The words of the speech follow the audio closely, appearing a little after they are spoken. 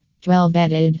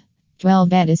12betted.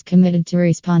 12bet is committed to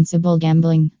responsible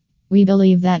gambling. We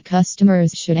believe that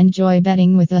customers should enjoy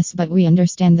betting with us, but we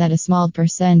understand that a small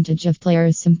percentage of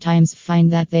players sometimes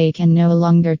find that they can no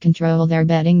longer control their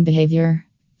betting behavior.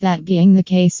 That being the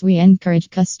case, we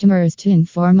encourage customers to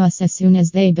inform us as soon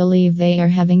as they believe they are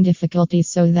having difficulties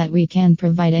so that we can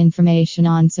provide information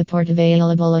on support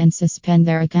available and suspend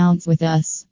their accounts with us.